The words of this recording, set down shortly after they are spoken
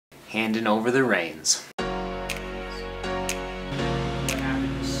handing over the reins.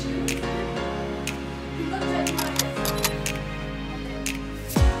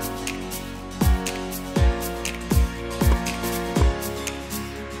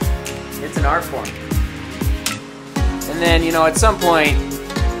 It's an art form. And then, you know, at some point,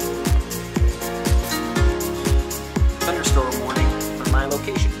 thunderstorm warning for my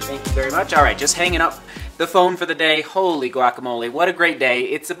location. Thank you very much. All right, just hanging up the phone for the day. Holy guacamole, what a great day.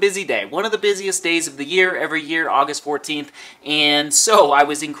 It's a busy day. One of the busiest days of the year, every year, August 14th. And so I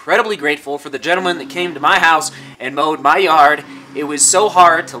was incredibly grateful for the gentleman that came to my house and mowed my yard. It was so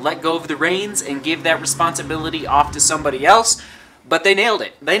hard to let go of the reins and give that responsibility off to somebody else, but they nailed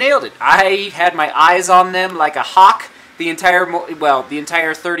it. They nailed it. I had my eyes on them like a hawk. The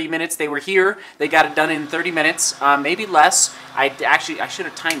entire 30 minutes they were here. They got it done in 30 minutes, maybe less. I should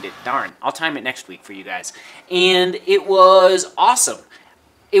have timed it. Darn. I'll time it next week for you guys. And it was awesome.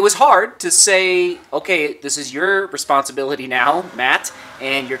 It was hard to say, okay, this is your responsibility now, Matt,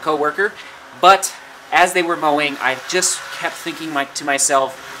 and your coworker. But as they were mowing, I just kept thinking to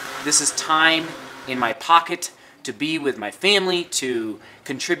myself, this is time in my pocket to be with my family, to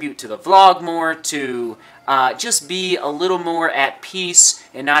contribute to the vlog more, to just be a little more at peace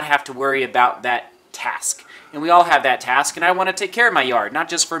and not have to worry about that task. And we all have that task, and I want to take care of my yard, not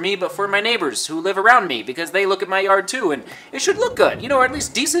just for me, but for my neighbors who live around me, because they look at my yard too, and it should look good, you know, or at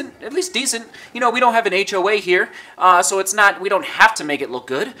least decent, You know, we don't have an HOA here, so it's not, we don't have to make it look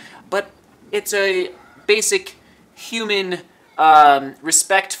good, but it's a basic human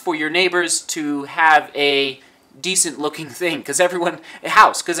respect for your neighbors to have a decent looking thing, because everyone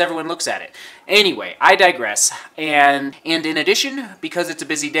looks at it. Anyway, I digress. And in addition, because it's a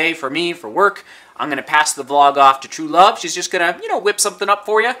busy day for me, for work, I'm going to pass the vlog off to True Love. She's just going to, you know, whip something up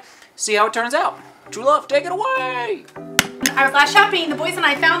for you, see how it turns out. True Love, take it away! I was last shopping, the boys and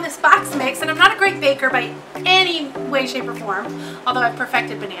I found this box mix, and I'm not a great baker by any way, shape, or form, although I've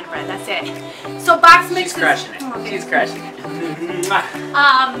perfected banana bread, that's it. So box mixes... She's crushing it. Okay. She's crushing it.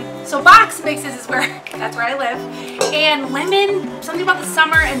 So box mixes is where, that's where I live. And lemon, something about the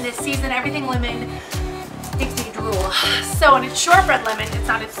summer and this season, everything lemon makes me drool. So, and it's shortbread lemon, it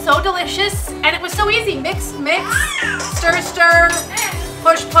sounded so delicious, and it was so easy. Mix, mix, stir, stir,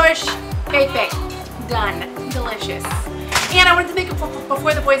 push, push, bake, bake. Done. Delicious. And I wanted to make it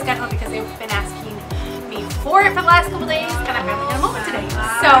before the boys got home because they've been asking me for it for the last couple days, and I finally got a moment today.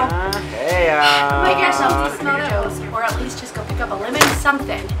 So, make yourself some nachos, or at least just go pick up a lemon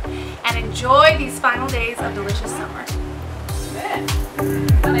something, and enjoy these final days of delicious summer. Amen.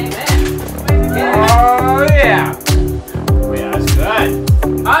 Amen. Oh yeah. Oh yeah, that's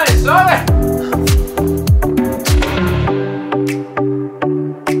good. I saw it.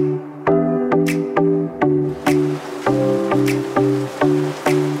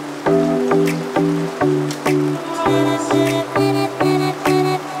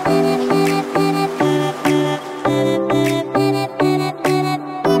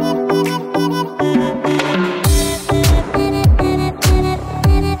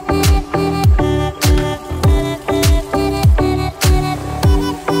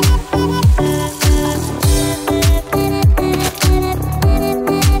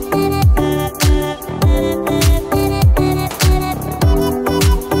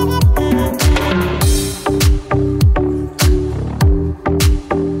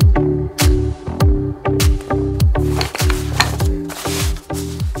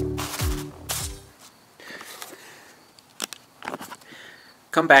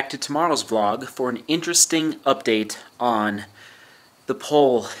 Come back to tomorrow's vlog for an interesting update on the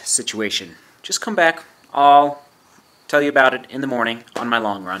pole situation. Just come back. I'll tell you about it in the morning on my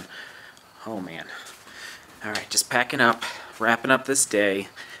long run. Oh man. Alright, just packing up, wrapping up this day.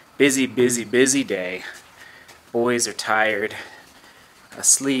 Busy, busy, busy day. Boys are tired,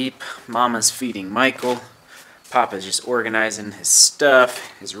 asleep. Mama's feeding Michael. Papa's just organizing his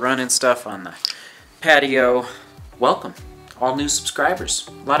stuff, his running stuff on the patio. Welcome. All new subscribers.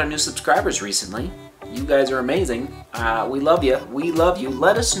 A lot of new subscribers recently. You guys are amazing. We love you. We love you.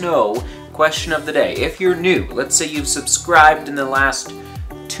 Let us know. Question of the day. If you're new, let's say you've subscribed in the last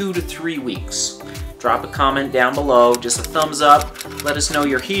 2 to 3 weeks. Drop a comment down below. Just a thumbs up. Let us know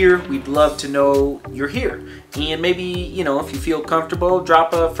you're here. We'd love to know you're here. And maybe, you know, if you feel comfortable,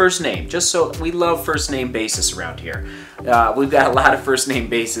 drop a first name. Just so we love first name basis around here. We've got a lot of first name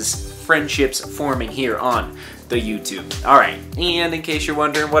basis friendships forming here on the YouTube. Alright, and in case you're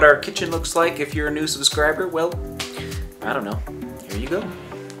wondering what our kitchen looks like if you're a new subscriber, well, I don't know. Here you go.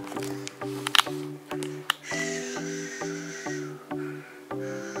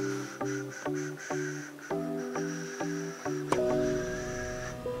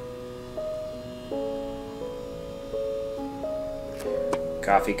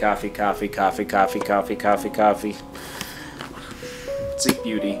 Coffee, coffee, coffee, coffee, coffee, coffee, coffee, coffee. Seek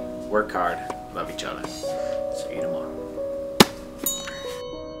beauty. Work hard. Love each other.